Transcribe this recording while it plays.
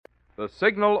The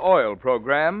Signal Oil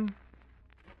program,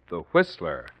 The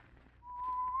Whistler.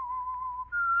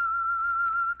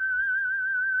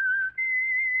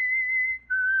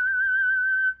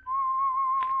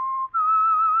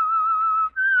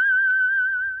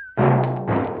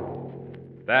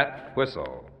 That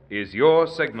whistle is your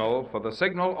signal for the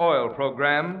Signal Oil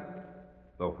program,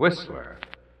 The Whistler.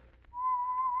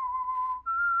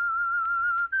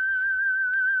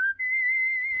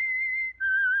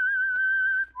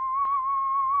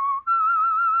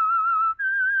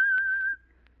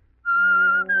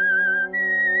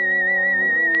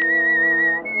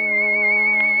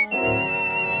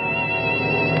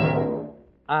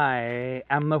 I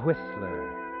am the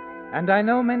Whistler, and I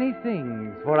know many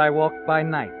things, for I walk by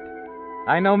night.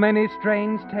 I know many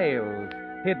strange tales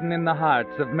hidden in the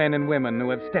hearts of men and women who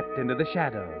have stepped into the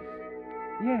shadows.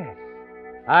 Yes,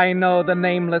 I know the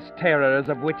nameless terrors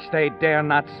of which they dare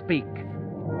not speak.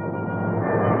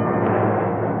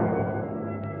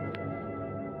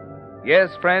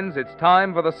 Yes, friends, it's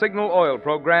time for the Signal Oil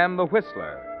program, The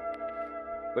Whistler.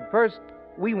 But first,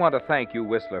 we want to thank you,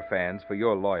 Whistler fans, for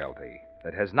your loyalty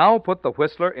that has now put the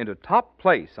Whistler into top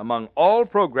place among all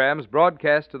programs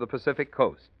broadcast to the Pacific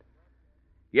Coast.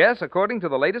 Yes, according to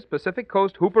the latest Pacific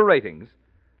Coast Hooper ratings,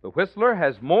 the Whistler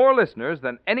has more listeners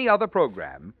than any other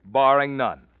program, barring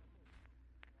none.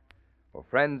 Well,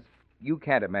 friends, you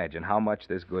can't imagine how much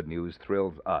this good news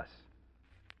thrills us.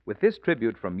 With this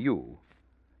tribute from you,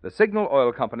 the Signal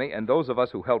Oil Company and those of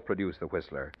us who help produce the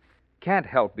Whistler can't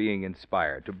help being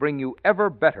inspired to bring you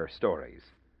ever better stories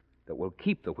that will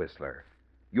keep the Whistler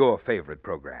your favorite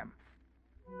program.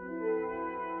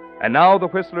 And now the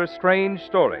Whistler's strange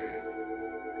story,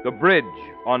 The Bridge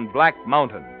on Black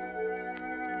Mountain.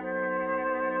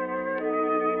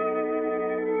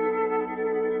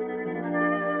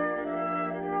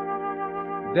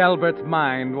 Delbert's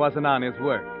mind wasn't on his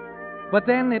work. But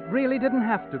then it really didn't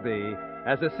have to be.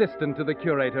 As assistant to the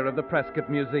curator of the Prescott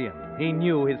Museum, he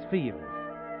knew his field.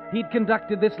 He'd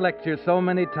conducted this lecture so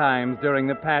many times during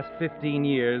the past 15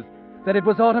 years that it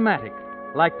was automatic,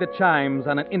 like the chimes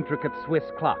on an intricate Swiss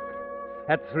clock.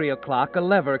 At 3 o'clock, a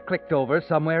lever clicked over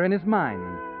somewhere in his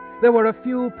mind. There were a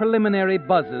few preliminary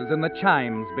buzzes, and the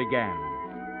chimes began.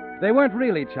 They weren't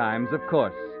really chimes, of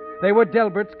course. They were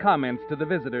Delbert's comments to the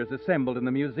visitors assembled in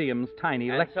the museum's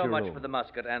tiny lecture room. And so much for the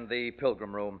musket and the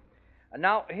pilgrim room. And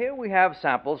now, here we have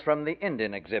samples from the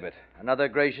Indian exhibit, another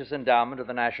gracious endowment of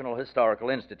the National Historical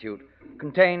Institute.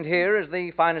 Contained here is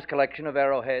the finest collection of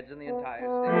arrowheads in the entire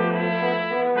state.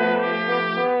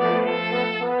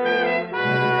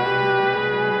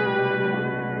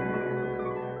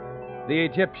 The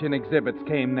Egyptian exhibits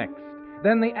came next,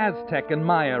 then the Aztec and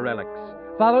Maya relics,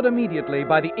 followed immediately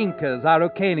by the Incas,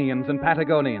 Araucanians, and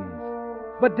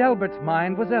Patagonians. But Delbert's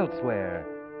mind was elsewhere.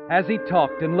 As he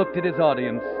talked and looked at his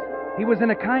audience, he was in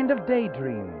a kind of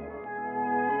daydream.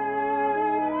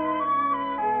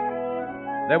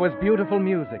 There was beautiful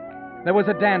music. There was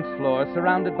a dance floor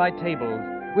surrounded by tables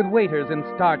with waiters in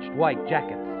starched white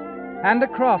jackets. And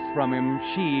across from him,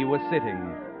 she was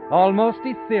sitting, almost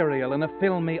ethereal in a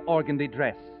filmy organdy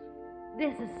dress.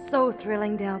 This is so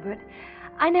thrilling, Delbert.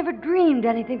 I never dreamed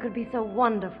anything could be so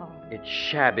wonderful. It's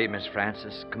shabby, Miss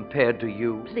Frances, compared to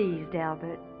you. Please,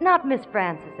 Delbert. Not Miss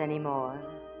Frances anymore.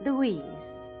 Louise.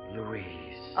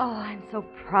 Louise. Oh, I'm so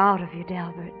proud of you,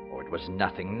 Delbert. Oh, it was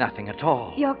nothing at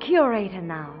all. You're curator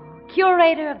now.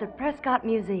 Curator of the Prescott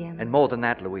Museum. And more than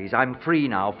that, Louise, I'm free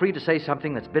now. Free to say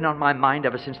something that's been on my mind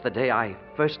ever since the day I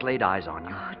first laid eyes on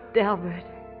you. Oh, Delbert.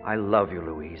 I love you,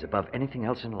 Louise, above anything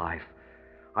else in life.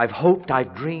 I've hoped,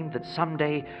 I've dreamed that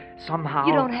someday, somehow...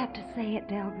 You don't have to say it,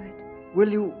 Delbert. Will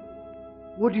you?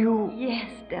 Would you? Yes,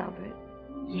 Delbert.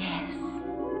 Yes.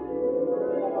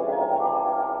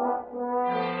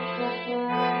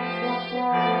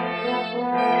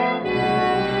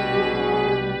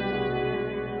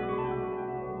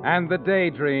 And the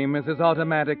daydream is as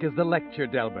automatic as the lecture,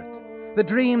 Delbert. The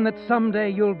dream that someday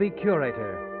you'll be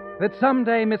curator. That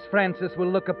someday Miss Frances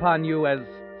will look upon you as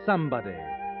somebody.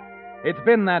 It's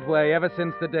been that way ever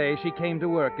since the day she came to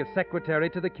work as secretary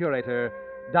to the curator,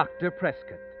 Dr.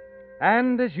 Prescott.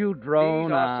 And as you drone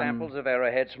These are on... samples of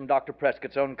arrowheads from Dr.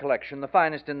 Prescott's own collection, the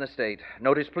finest in the state.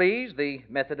 Notice, please, the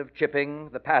method of chipping,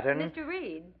 the pattern. Mr.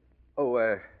 Reed.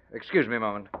 Oh, excuse me a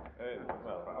moment.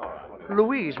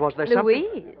 Louise, was there something?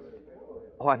 Louise.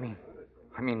 Oh, I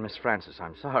mean, Miss Frances,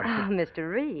 I'm sorry. Oh,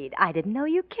 Mr. Reed, I didn't know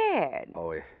you cared.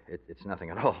 Oh, it's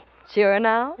nothing at all. Sure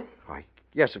now? Why,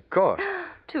 yes, of course.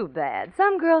 Too bad.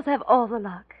 Some girls have all the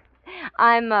luck.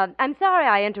 I'm sorry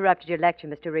I interrupted your lecture,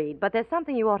 Mr. Reed, but there's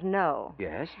something you ought to know.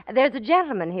 Yes? There's a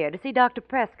gentleman here to see Dr.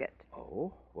 Prescott.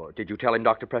 Oh? Well, did you tell him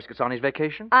Dr. Prescott's on his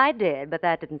vacation? I did, but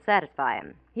that didn't satisfy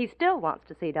him. He still wants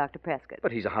to see Dr. Prescott.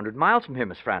 But he's 100 miles from here,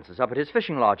 Miss Francis, up at his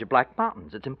fishing lodge at Black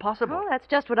Mountains. It's impossible. Oh, that's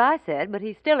just what I said, but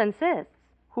he still insists.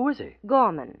 Who is he?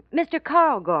 Gorman. Mr.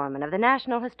 Carl Gorman of the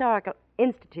National Historical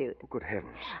Institute. Oh, good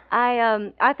heavens.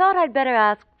 I thought I'd better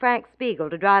ask Frank Spiegel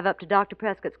to drive up to Dr.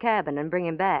 Prescott's cabin and bring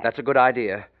him back. That's a good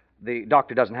idea. The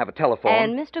doctor doesn't have a telephone.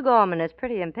 And Mr. Gorman is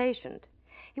pretty impatient.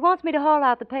 He wants me to haul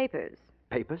out the papers.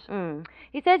 Papers?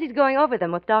 He says he's going over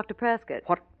them with Dr. Prescott.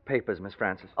 What papers, Miss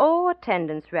Francis? Oh,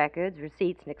 attendance records,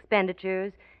 receipts and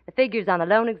expenditures, the figures on the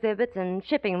loan exhibits, and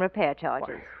shipping and repair charges.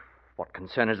 Why, what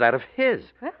concern is that of his?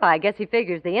 Well, I guess he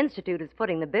figures the Institute is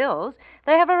footing the bills.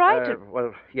 They have a right to...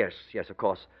 Well, yes, of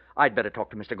course. I'd better talk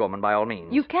to Mr. Gorman by all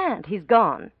means. You can't. He's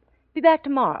gone. Be back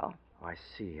tomorrow. Oh, I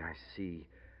see.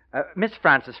 Miss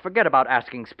Francis, forget about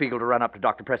asking Spiegel to run up to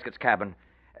Dr. Prescott's cabin.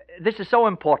 This is so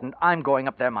important, I'm going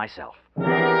up there myself.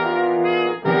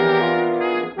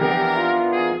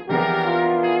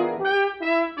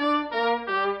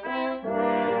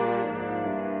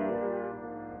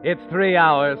 It's 3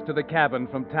 hours to the cabin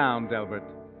from town, Delbert.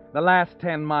 The last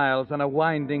 10 miles on a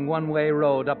winding one-way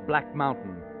road up Black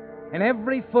Mountain. And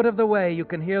every foot of the way you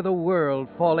can hear the world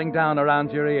falling down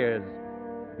around your ears.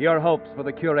 Your hopes for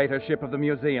the curatorship of the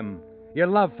museum. Your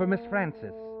love for Miss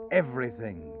Francis.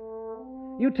 Everything.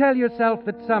 You tell yourself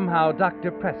that somehow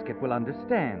Dr. Prescott will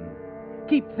understand.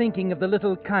 Keep thinking of the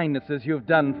little kindnesses you've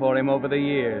done for him over the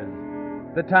years.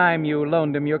 The time you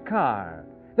loaned him your car.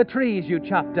 The trees you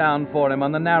chopped down for him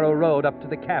on the narrow road up to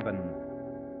the cabin.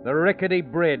 The rickety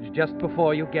bridge just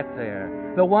before you get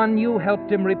there. The one you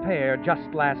helped him repair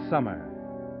just last summer.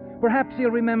 Perhaps he'll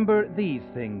remember these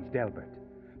things, Delbert.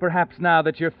 Perhaps now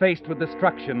that you're faced with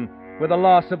destruction, with the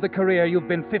loss of the career you've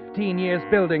been 15 years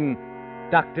building,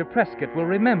 Dr. Prescott will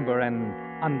remember and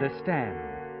understand.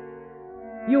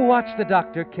 You watch the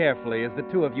doctor carefully as the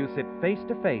two of you sit face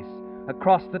to face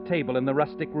across the table in the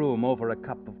rustic room over a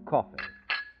cup of coffee.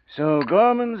 So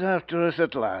Gorman's after us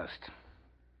at last.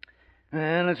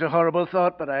 Well, it's a horrible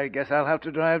thought, but I guess I'll have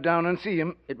to drive down and see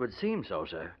him. It would seem so,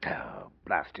 sir. Oh,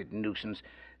 blasted nuisance.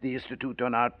 The Institute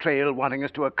on our trail wanting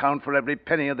us to account for every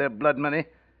penny of their blood money.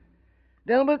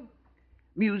 Delbert,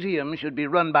 museums should be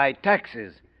run by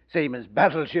taxes, same as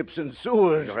battleships and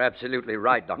sewers. You're absolutely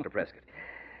right, Dr. Prescott.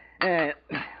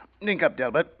 Link up,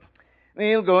 Delbert.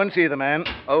 We'll go and see the man.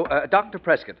 Oh, Dr.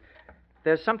 Prescott,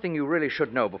 there's something you really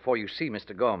should know before you see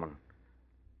Mr. Gorman.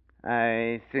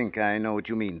 I think I know what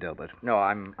you mean, Delbert. No,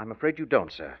 I'm afraid you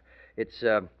don't, sir.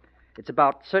 It's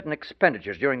about certain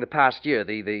expenditures during the past year,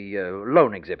 the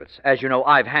loan exhibits. As you know,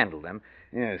 I've handled them.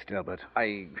 Yes, Delbert.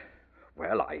 I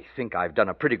think I've done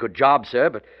a pretty good job, sir,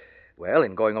 but,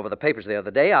 in going over the papers the other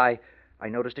day, I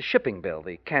noticed a shipping bill,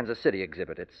 the Kansas City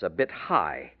exhibit. It's a bit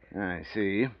high. I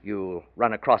see. You'll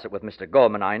run across it with Mr.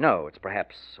 Gorman, I know. It's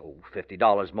perhaps,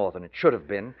 $50 more than it should have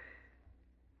been.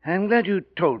 I'm glad you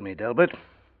told me, Delbert.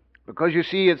 Because, you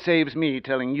see, it saves me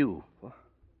telling you.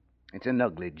 It's an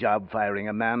ugly job firing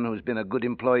a man who's been a good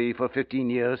employee for 15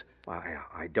 years.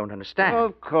 I don't understand.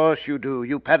 Of course you do.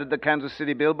 You padded the Kansas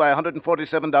City bill by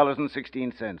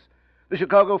 $147.16. The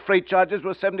Chicago freight charges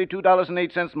were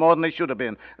 $72.08 more than they should have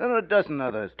been. There are a dozen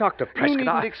others. Dr. Prescott, You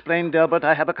needn't explain, Delbert.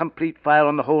 I have a complete file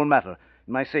on the whole matter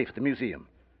in my safe at the museum.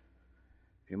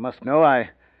 You must know I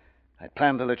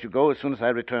plan to let you go as soon as I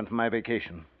return from my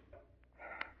vacation.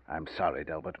 I'm sorry,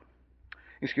 Delbert.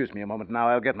 Excuse me a moment now.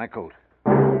 I'll get my coat.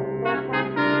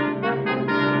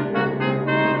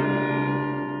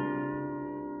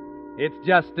 It's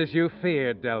just as you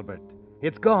feared, Delbert.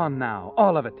 It's gone now,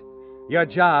 all of it. Your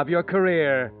job, your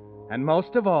career, and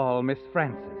most of all, Miss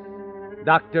Francis.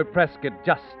 Dr. Prescott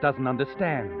just doesn't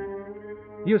understand.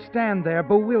 You stand there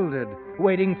bewildered,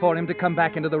 waiting for him to come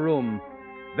back into the room.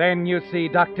 Then you see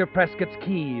Dr. Prescott's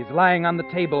keys lying on the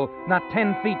table not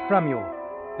 10 feet from you.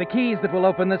 The keys that will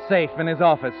open the safe in his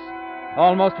office.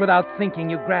 Almost without thinking,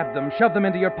 you grab them, shove them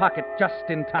into your pocket just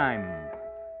in time.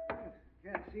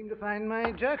 Can't seem to find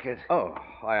my jacket. Oh,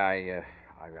 I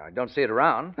don't see it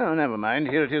around. Oh, never mind.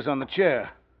 Here it is on the chair.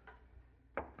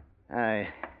 I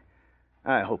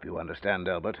hope you understand,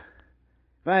 Delbert.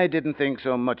 If I didn't think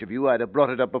so much of you, I'd have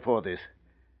brought it up before this.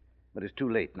 But it's too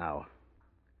late now.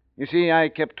 You see, I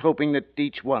kept hoping that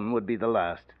each one would be the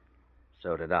last.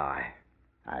 So did I.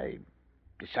 I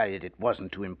decided it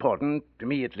wasn't too important, to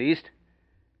me at least.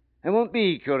 I won't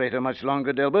be curator much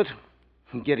longer, Delbert.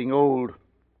 I'm getting old.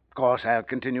 Of course, I'll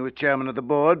continue as chairman of the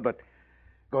board, but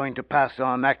going to pass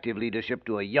on active leadership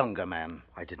to a younger man.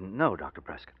 I didn't know, Dr.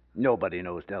 Prescott. Nobody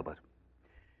knows, Delbert.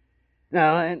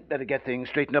 Now, I'd better get things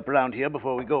straightened up around here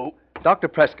before we go. Dr.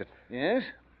 Prescott. Yes?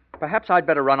 Perhaps I'd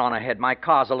better run on ahead. My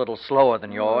car's a little slower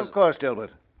than yours. Of course,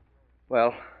 Delbert.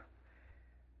 Well,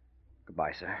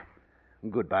 goodbye, sir.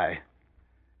 Goodbye.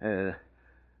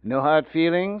 No hard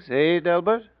feelings, eh,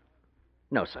 Delbert?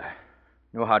 No, sir.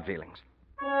 No hard feelings.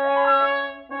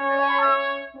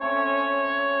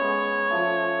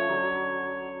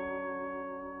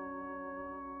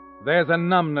 There's a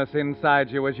numbness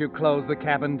inside you as you close the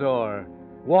cabin door,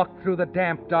 walk through the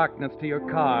damp darkness to your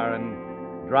car,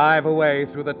 and drive away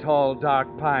through the tall, dark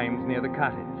pines near the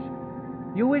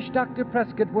cottage. You wish Dr.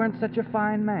 Prescott weren't such a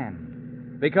fine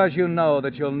man, because you know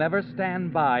that you'll never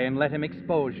stand by and let him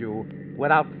expose you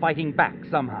without fighting back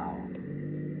somehow.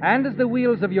 And as the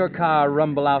wheels of your car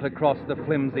rumble out across the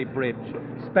flimsy bridge,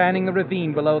 spanning the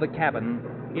ravine below the cabin,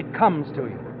 it comes to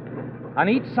you. On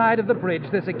each side of the bridge,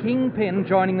 there's a kingpin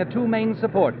joining the two main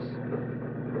supports.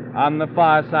 On the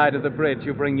far side of the bridge,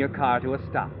 you bring your car to a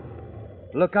stop.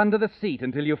 Look under the seat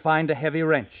until you find a heavy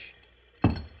wrench.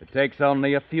 It takes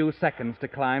only a few seconds to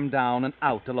climb down and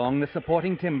out along the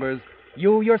supporting timbers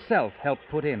you yourself helped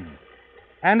put in.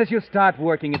 And as you start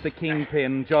working at the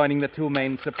kingpin joining the two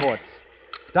main supports,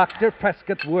 Dr.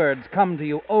 Prescott's words come to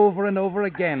you over and over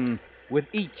again with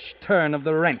each turn of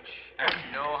the wrench.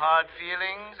 No hard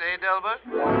feelings, eh, Delbert?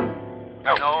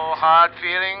 No hard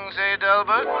feelings, eh,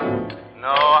 Delbert?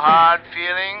 No hard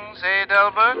feelings, eh,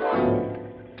 Delbert?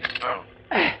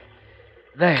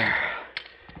 There.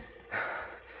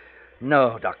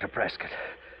 No, Dr. Prescott.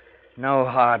 No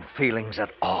hard feelings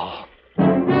at all.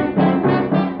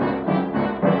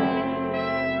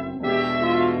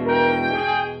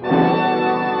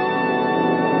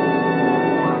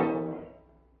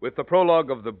 With the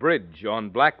prologue of The Bridge on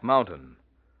Black Mountain,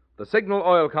 the Signal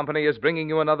Oil Company is bringing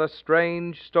you another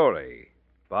strange story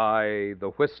by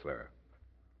The Whistler.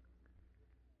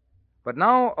 But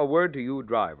now, a word to you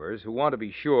drivers who want to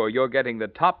be sure you're getting the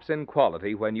tops in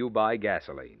quality when you buy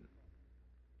gasoline.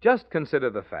 Just consider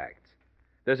the facts.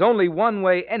 There's only one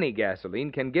way any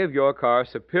gasoline can give your car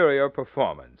superior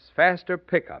performance, faster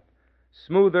pickup,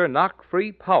 smoother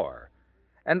knock-free power,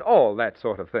 and all that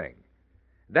sort of thing.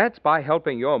 That's by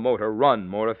helping your motor run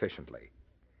more efficiently.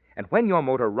 And when your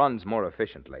motor runs more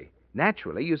efficiently,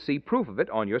 naturally you see proof of it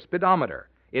on your speedometer,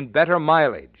 in better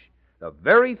mileage, the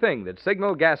very thing that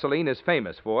Signal gasoline is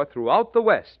famous for throughout the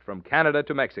West, from Canada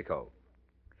to Mexico.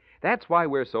 That's why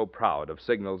we're so proud of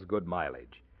Signal's good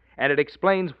mileage, and it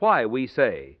explains why we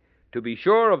say, to be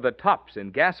sure of the tops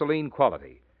in gasoline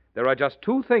quality, there are just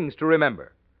two things to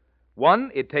remember. One,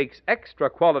 it takes extra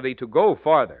quality to go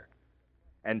farther.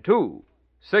 And two,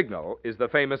 Signal is the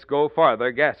famous Go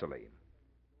Farther gasoline.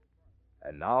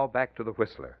 And now back to the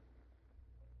Whistler.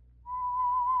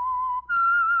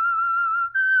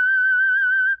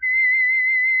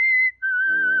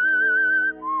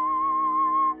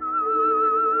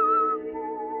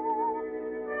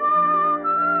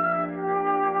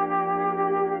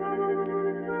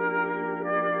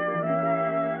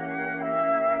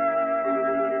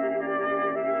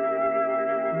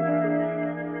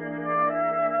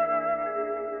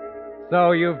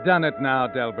 So you've done it now,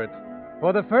 Delbert.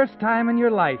 For the first time in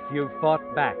your life, you've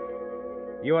fought back.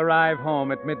 You arrive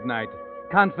home at midnight,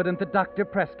 confident that Dr.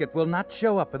 Prescott will not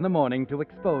show up in the morning to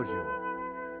expose you.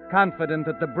 Confident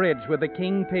that the bridge with the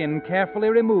kingpin carefully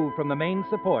removed from the main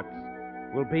supports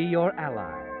will be your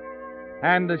ally.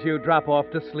 And as you drop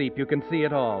off to sleep, you can see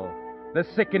it all. The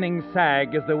sickening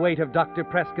sag as the weight of Dr.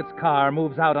 Prescott's car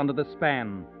moves out onto the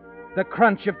span. The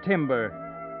crunch of timber.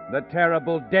 The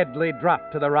terrible, deadly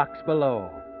drop to the rocks below.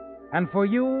 And for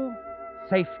you,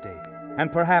 safety.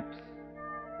 And perhaps,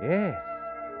 yes,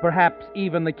 perhaps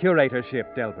even the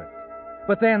curatorship, Delbert.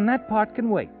 But then that part can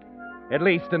wait. At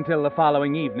least until the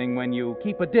following evening when you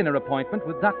keep a dinner appointment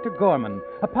with Dr. Gorman,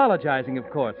 apologizing, of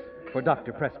course, for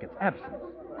Dr. Prescott's absence.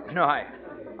 No,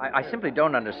 I simply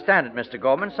don't understand it, Mr.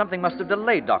 Gorman. Something must have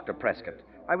delayed Dr. Prescott.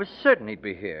 I was certain he'd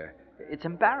be here. It's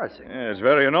embarrassing. Yeah, it's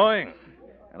very annoying.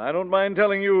 And I don't mind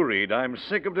telling you, Reed, I'm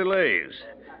sick of delays.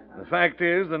 The fact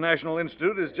is, the National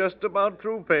Institute is just about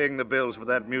through paying the bills for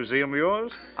that museum of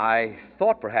yours. I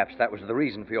thought perhaps that was the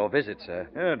reason for your visit, sir.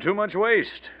 Yeah, too much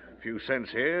waste. A few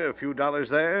cents here, a few dollars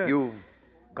there. You've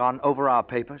gone over our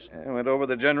papers? I went over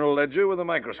the general ledger with a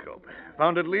microscope.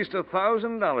 Found at least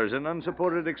 $1,000 in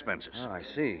unsupported expenses. Oh, I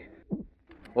see.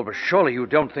 Well, but surely you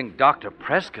don't think Dr.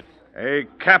 Prescott... A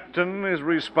captain is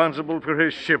responsible for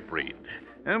his ship, Reed.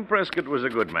 And Prescott was a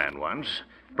good man once.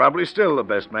 Probably still the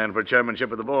best man for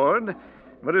chairmanship of the board.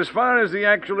 But as far as the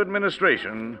actual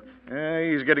administration,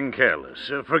 he's getting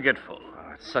careless, forgetful.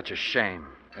 Oh, it's such a shame.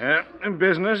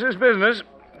 Business is business.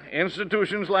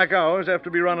 Institutions like ours have to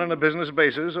be run on a business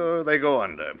basis or they go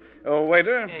under. Oh,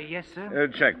 waiter. Yes, sir.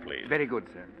 Check, please. Very good,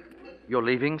 sir. You're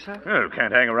leaving, sir? Well,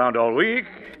 can't hang around all week.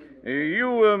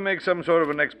 You make some sort of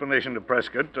an explanation to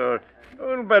Prescott, or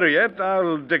better yet,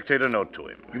 I'll dictate a note to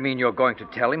him. You mean you're going to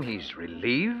tell him he's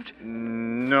relieved?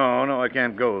 No, I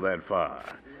can't go that far.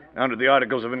 Under the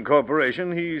Articles of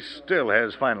Incorporation, he still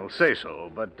has final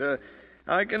say-so, but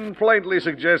I can politely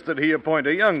suggest that he appoint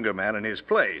a younger man in his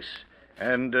place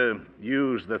and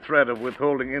use the threat of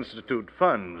withholding Institute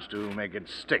funds to make it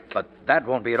stick. But that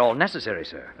won't be at all necessary,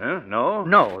 sir. Huh? No?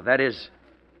 No, that is...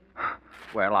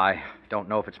 Well, I don't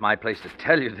know if it's my place to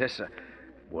tell you this.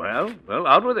 Well,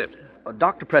 out with it.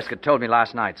 Dr. Prescott told me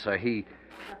last night, sir, he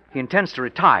intends to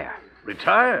retire.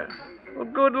 Retire? Well,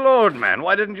 good Lord, man.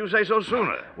 Why didn't you say so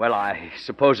sooner? Well, I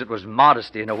suppose it was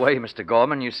modesty in a way, Mr.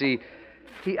 Gorman. You see,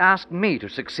 he asked me to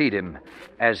succeed him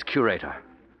as curator.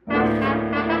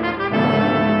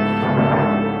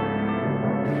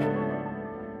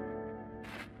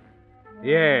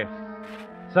 Yes.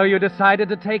 So you decided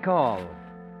to take all.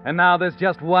 And now there's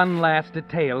just one last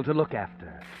detail to look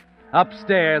after.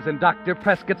 Upstairs in Dr.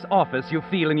 Prescott's office, you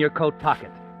feel in your coat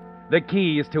pocket. The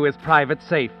keys to his private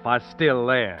safe are still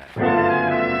there.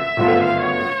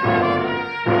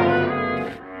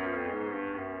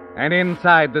 And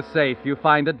inside the safe, you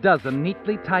find a dozen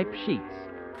neatly typed sheets,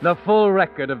 the full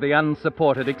record of the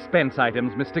unsupported expense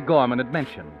items Mr. Gorman had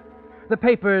mentioned. The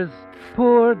papers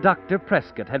poor Dr.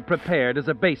 Prescott had prepared as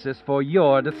a basis for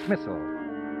your dismissal.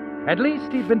 At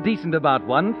least he'd been decent about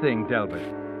one thing, Delbert.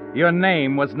 Your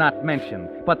name was not mentioned,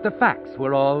 but the facts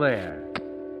were all there.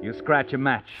 You scratch a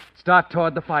match, start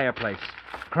toward the fireplace,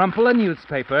 crumple a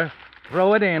newspaper,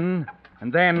 throw it in,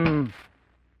 and then...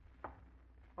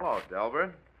 Hello,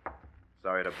 Delbert.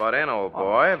 Sorry to butt in, old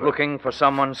boy, but... Looking for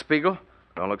someone, Spiegel?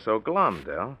 Don't look so glum,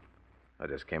 Del. I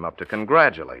just came up to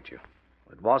congratulate you.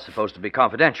 It was supposed to be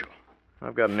confidential.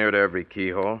 I've gotten near to every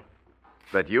keyhole.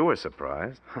 Bet you were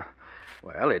surprised.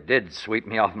 Well, it did sweep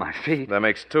me off my feet. That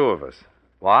makes two of us.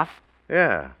 What?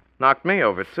 Yeah, knocked me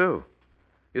over, too.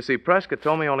 You see, Prescott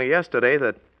told me only yesterday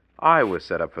that I was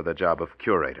set up for the job of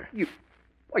curator.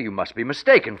 You must be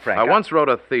mistaken, Frank. I once wrote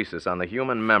a thesis on the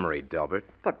human memory, Delbert.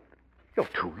 But you're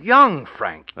too young,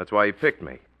 Frank. That's why he picked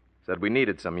me. Said we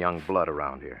needed some young blood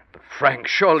around here. But Frank,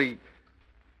 surely...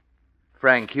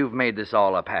 Frank, you've made this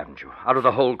all up, haven't you? Out of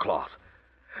the whole cloth.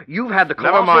 You've had the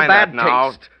colossal Never mind bad that now.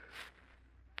 taste.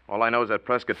 All I know is that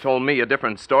Prescott told me a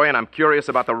different story, and I'm curious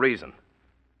about the reason.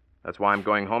 That's why I'm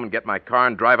going home and get my car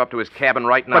and drive up to his cabin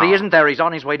right now. But he isn't there. He's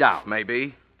on his way down.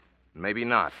 Maybe. Maybe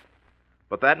not.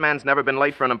 But that man's never been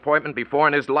late for an appointment before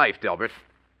in his life, Delbert.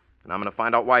 And I'm going to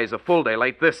find out why he's a full day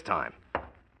late this time.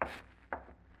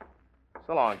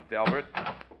 So long, Delbert.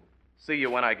 See you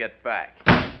when I get back.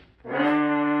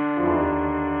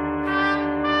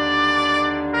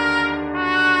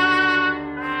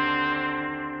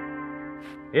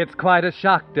 It's quite a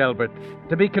shock, Delbert,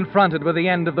 to be confronted with the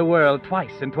end of the world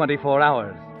twice in 24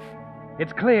 hours.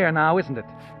 It's clear now, isn't it?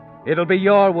 It'll be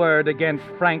your word against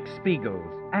Frank Spiegel's.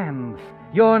 And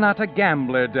you're not a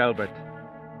gambler, Delbert.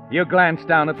 You glance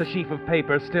down at the sheaf of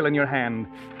paper still in your hand,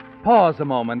 pause a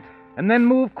moment, and then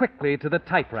move quickly to the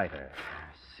typewriter.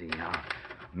 See now.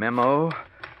 Memo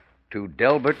to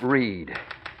Delbert Reed.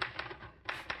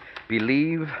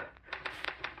 Believe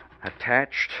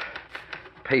attached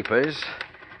papers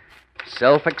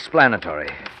self-explanatory.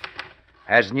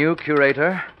 As new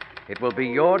curator, it will be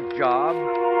your job...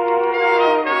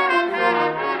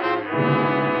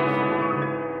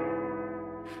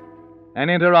 An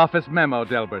inter-office memo,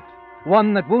 Delbert.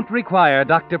 One that won't require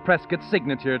Dr. Prescott's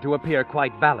signature to appear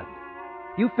quite valid.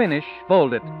 You finish,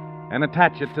 fold it, and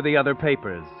attach it to the other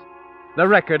papers. The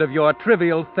record of your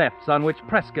trivial thefts on which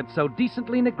Prescott so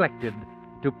decently neglected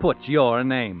to put your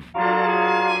name.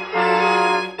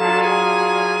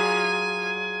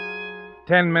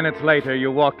 10 minutes later,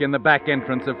 you walk in the back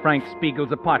entrance of Frank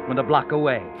Spiegel's apartment a block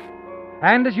away.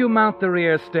 And as you mount the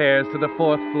rear stairs to the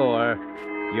 4th floor,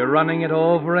 you're running it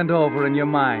over and over in your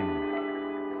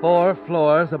mind. 4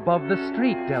 floors above the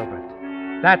street, Delbert.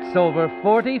 That's over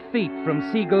 40 feet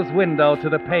from Siegel's window to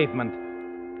the pavement.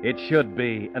 It should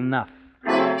be enough.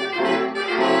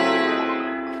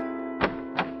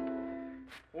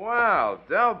 Wow,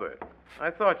 Delbert.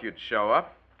 I thought you'd show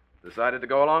up. Decided to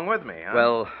go along with me, huh?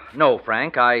 Well, no,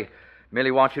 Frank. I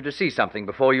merely want you to see something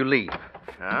before you leave.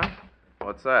 Huh?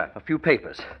 What's that? A few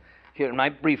papers. Here in my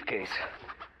briefcase.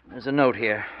 There's a note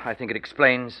here. I think it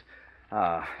explains...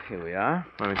 here we are.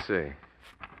 Let me see.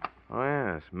 Oh,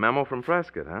 yes. Memo from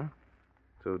Prescott, huh?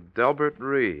 To Delbert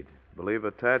Reed. Believe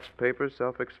attached paper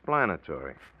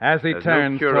self-explanatory. As he As new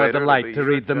turns toward curator, the it'll light be to your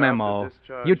read the job to memo,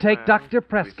 discharge you take man Dr.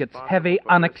 Prescott's responsible heavy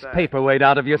for onyx this act. paperweight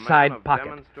out of your A man side of pocket.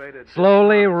 demonstrated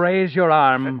Slowly dishonesty. raise your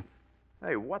arm.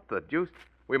 Hey, what the deuce?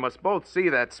 We must both see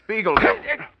that Spiegel.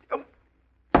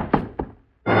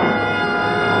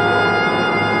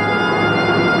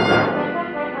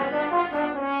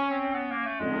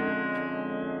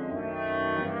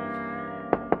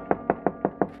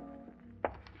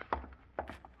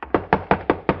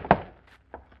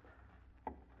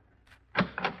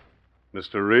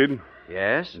 Mr. Reed?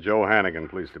 Yes? Joe Hannigan,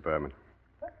 Police Department.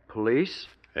 Police?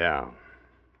 Yeah.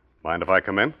 Mind if I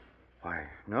come in? Why,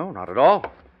 no, not at all.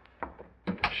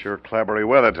 Sure clabbery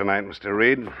weather tonight, Mr.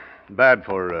 Reed. Bad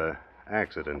for,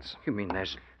 accidents. You mean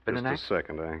there's been Just an a accident?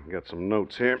 second. I got some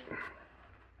notes here.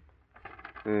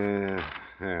 Yeah,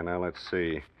 now let's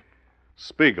see.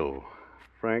 Spiegel.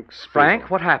 Frank Spiegel. Frank,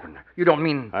 what happened? You don't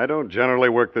mean... I don't generally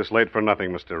work this late for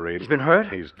nothing, Mr. Reed. He's been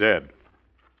hurt? He's dead.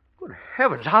 Good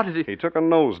heavens, how did he... He took a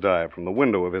nosedive from the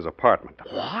window of his apartment.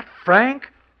 What? Frank?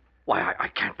 Why, I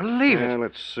can't believe it.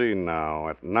 Let's see now.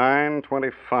 At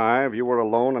 9:25, you were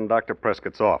alone in Dr.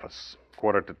 Prescott's office.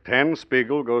 9:45,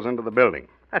 Spiegel goes into the building.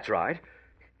 That's right.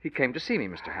 He came to see me,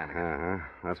 Mr. Hannigan. Uh-huh.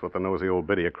 That's what the nosy old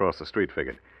biddy across the street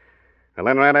figured. And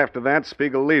then right after that,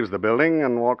 Spiegel leaves the building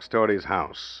and walks toward his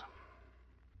house.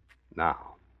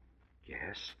 Now,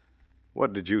 Yes?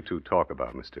 what did you two talk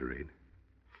about, Mr. Reed?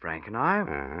 Frank and I?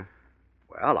 Uh-huh.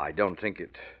 Well, I don't think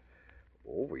it...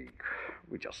 Oh, we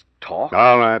just talked.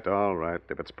 All right.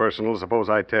 If it's personal, suppose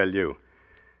I tell you.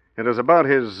 It was about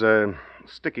his,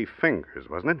 sticky fingers,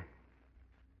 wasn't it?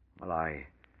 Well, I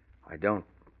don't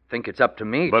think it's up to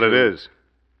me But to... it is.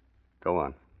 Go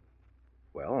on.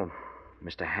 Well,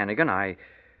 Mr. Hannigan, I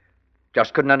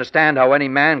just couldn't understand how any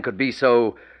man could be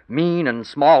so mean and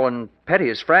small and petty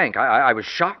as Frank. I was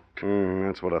shocked.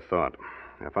 That's what I thought.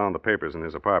 I found the papers in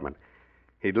his apartment.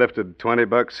 He'd lifted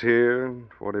 $20 here,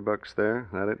 $40 there.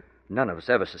 That it? None of us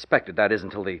ever suspected that is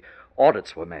until the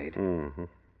audits were made. Mm-hmm.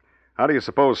 How do you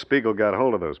suppose Spiegel got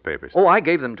hold of those papers? Oh, I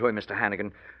gave them to him, Mr.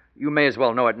 Hannigan. You may as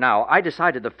well know it now. I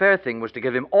decided the fair thing was to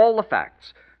give him all the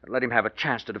facts and let him have a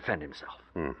chance to defend himself.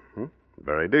 Mm-hmm.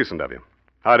 Very decent of you.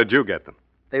 How did you get them?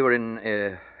 They were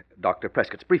in Dr.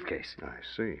 Prescott's briefcase. I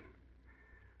see.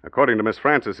 According to Miss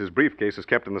Francis, his briefcase is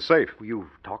kept in the safe. You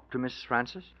talked to Miss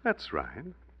Francis? That's right.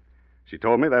 She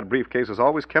told me that briefcase is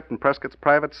always kept in Prescott's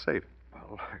private safe.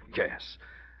 Well, yes.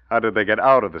 How did they get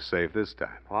out of the safe this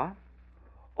time? What?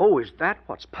 Oh, is that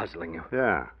what's puzzling you?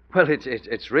 Yeah. Well,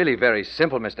 it's really very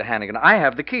simple, Mr. Hannigan. I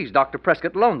have the keys. Dr.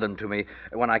 Prescott loaned them to me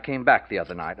when I came back the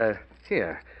other night.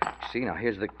 Here. See, now,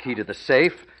 here's the key to the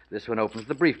safe. This one opens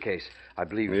the briefcase, I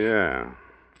believe. Yeah.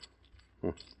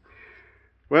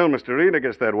 Well, Mr. Reed, I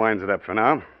guess that winds it up for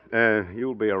now.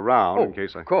 You'll be around in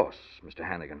case I... Of course, Mr.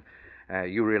 Hannigan.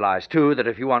 You realize, too, that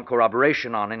if you want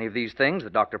corroboration on any of these things,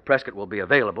 that Dr. Prescott will be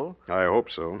available. I hope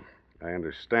so. I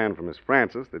understand from Miss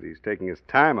Francis that he's taking his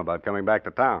time about coming back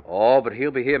to town. Oh, but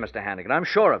he'll be here, Mr. Hannigan. I'm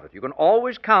sure of it. You can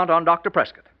always count on Dr.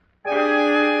 Prescott.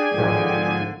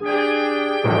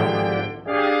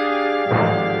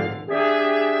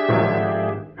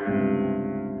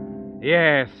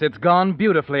 Yes, it's gone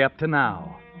beautifully up to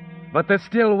now. But there's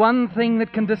still one thing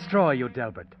that can destroy you,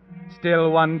 Delbert.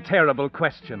 Still one terrible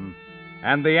question.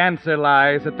 And the answer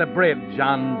lies at the bridge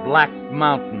on Black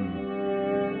Mountain.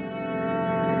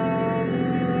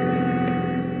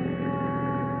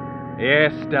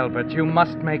 Yes, Delbert, you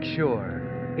must make sure.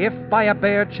 If by a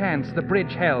bare chance the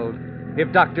bridge held,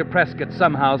 if Dr. Prescott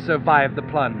somehow survived the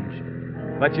plunge.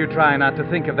 But you try not to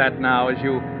think of that now as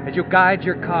you guide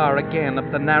your car again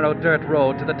up the narrow dirt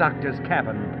road to the doctor's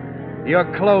cabin.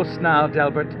 You're close now,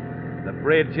 Delbert. The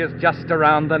bridge is just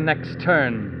around the next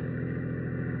turn.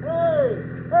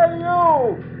 Hey,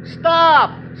 you! Stop!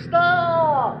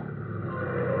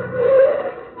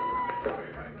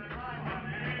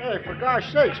 Hey, for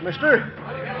gosh sakes, mister.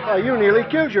 You nearly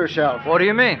killed yourself. What do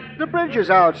you mean? The bridge is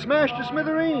out, smashed to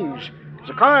smithereens.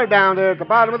 There's a car down there at the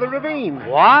bottom of the ravine.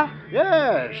 What?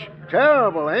 Yes.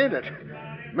 Terrible, ain't it?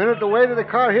 The minute the weight of the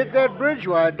car hit that bridge,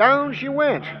 why, down she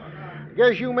went.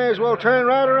 Guess you may as well turn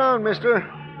right around, mister.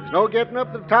 There's no getting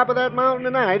up to the top of that mountain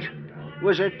tonight.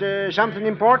 Was it something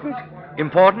important?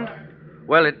 Important?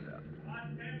 Well,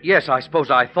 yes, I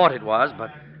suppose I thought it was, but...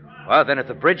 Well, then if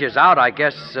the bridge is out, I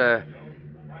guess that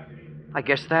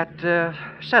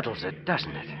settles it,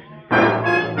 doesn't it?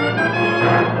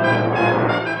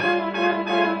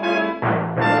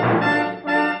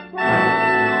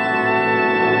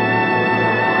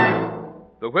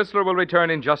 The Whistler will return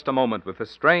in just a moment with a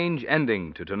strange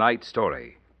ending to tonight's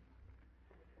story.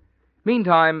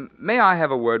 Meantime, may I have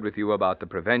a word with you about the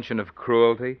prevention of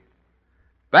cruelty?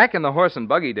 Back in the horse and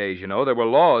buggy days, you know, there were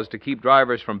laws to keep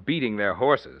drivers from beating their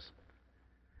horses.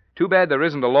 Too bad there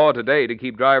isn't a law today to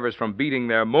keep drivers from beating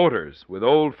their motors with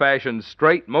old-fashioned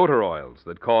straight motor oils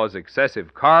that cause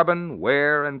excessive carbon,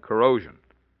 wear, and corrosion.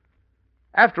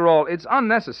 After all, it's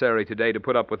unnecessary today to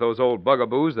put up with those old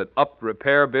bugaboos that up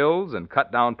repair bills and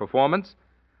cut down performance,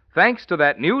 thanks to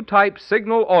that new type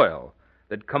Signal oil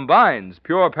that combines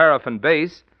pure paraffin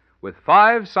base with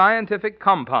 5 scientific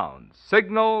compounds,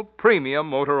 Signal Premium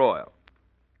Motor Oil.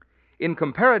 In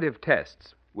comparative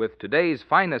tests with today's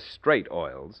finest straight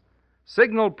oils,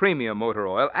 Signal Premium Motor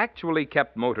Oil actually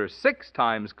kept motors 6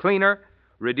 times cleaner,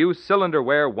 reduced cylinder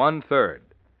wear 1/3.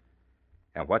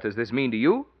 And what does this mean to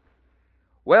you?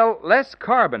 Well, less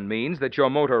carbon means that your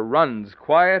motor runs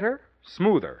quieter,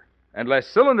 smoother, and less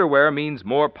cylinder wear means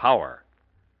more power.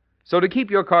 So to keep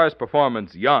your car's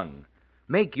performance young,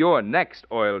 make your next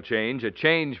oil change a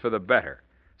change for the better.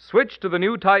 Switch to the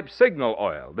new type Signal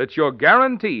oil that's your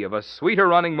guarantee of a sweeter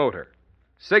running motor.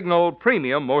 Signal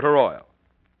Premium Motor Oil.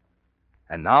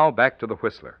 And now back to the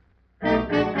Whistler.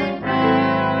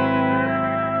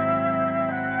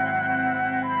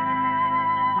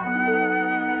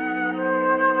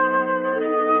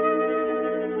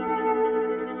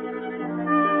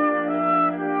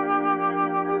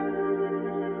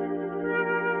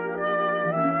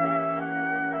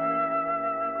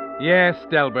 Yes,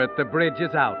 Delbert, the bridge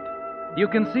is out. You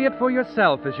can see it for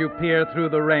yourself as you peer through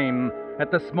the rain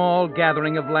at the small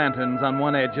gathering of lanterns on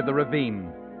one edge of the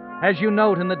ravine, as you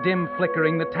note in the dim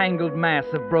flickering the tangled mass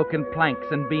of broken planks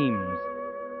and beams,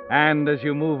 and as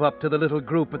you move up to the little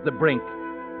group at the brink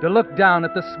to look down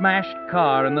at the smashed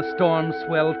car and the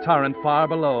storm-swelled torrent far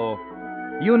below,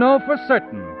 you know for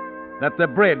certain that the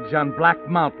bridge on Black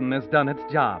Mountain has done its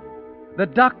job.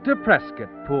 That Dr. Prescott,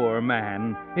 poor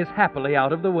man, is happily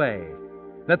out of the way.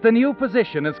 That the new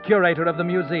position as curator of the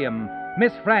museum,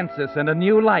 Miss Francis, and a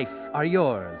new life are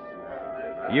yours.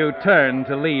 You turn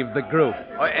to leave the group.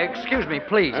 Excuse me,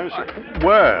 please.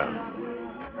 Well,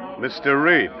 Mr.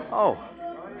 Reed. Oh,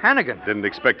 Hannigan. Didn't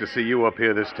expect to see you up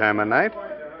here this time of night.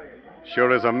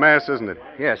 Sure is a mess, isn't it?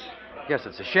 Yes,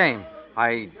 it's a shame.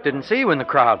 I didn't see you in the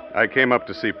crowd. I came up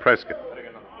to see Prescott.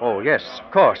 Oh, yes,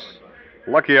 of course.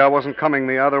 Lucky I wasn't coming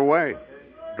the other way.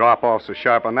 Drop-off so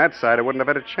sharp on that side, I wouldn't have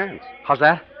had a chance. How's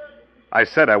that? I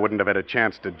said I wouldn't have had a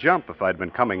chance to jump if I'd been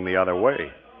coming the other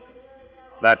way.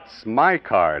 That's my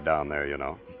car down there, you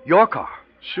know. Your car?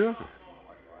 Sure.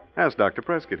 Ask Dr.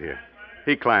 Prescott here.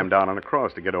 He climbed down and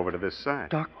across to get over to this side.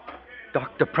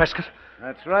 Dr. Prescott?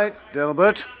 That's right,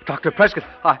 Delbert. Dr. Prescott,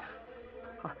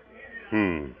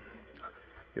 You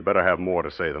better have more to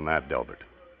say than that, Delbert.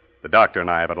 The doctor and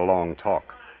I have had a long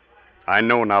talk. I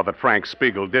know now that Frank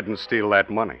Spiegel didn't steal that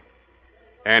money.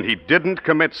 And he didn't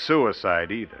commit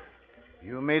suicide either.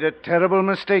 You made a terrible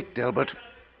mistake, Delbert.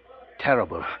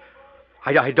 Terrible.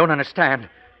 I don't understand.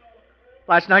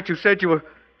 Last night you said you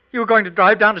were going to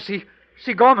drive down to see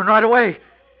Gorman right away.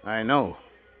 I know,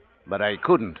 but I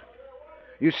couldn't.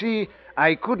 You see,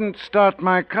 I couldn't start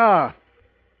my car.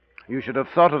 You should have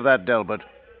thought of that, Delbert,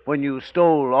 when you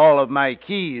stole all of my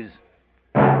keys.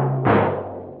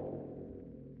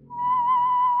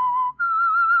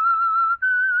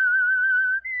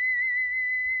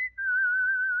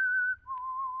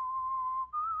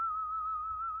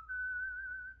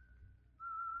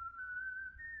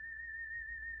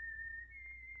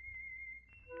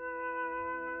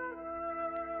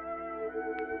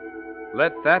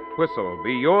 Let that whistle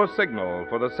be your signal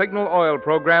for the Signal Oil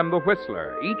program, The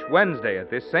Whistler, each Wednesday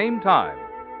at this same time.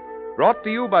 Brought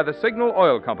to you by the Signal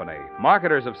Oil Company,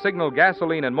 marketers of Signal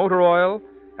gasoline and motor oil,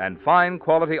 and fine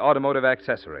quality automotive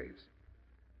accessories.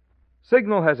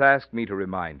 Signal has asked me to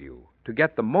remind you to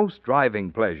get the most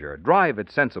driving pleasure, drive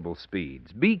at sensible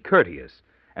speeds, be courteous,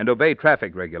 and obey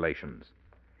traffic regulations.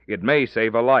 It may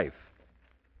save a life,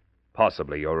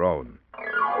 possibly your own.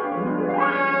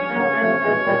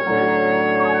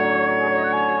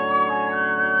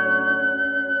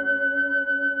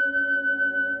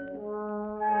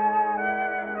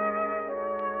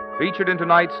 Featured in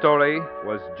tonight's story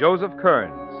was Joseph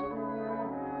Kearns.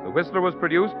 The Whistler was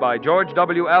produced by George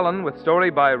W. Allen with story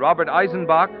by Robert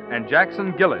Eisenbach and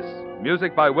Jackson Gillis,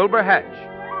 music by Wilbur Hatch,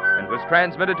 and was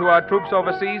transmitted to our troops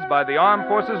overseas by the Armed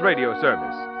Forces Radio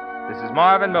Service. This is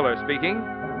Marvin Miller speaking.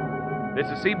 This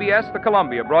is CBS, the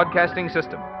Columbia Broadcasting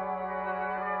System.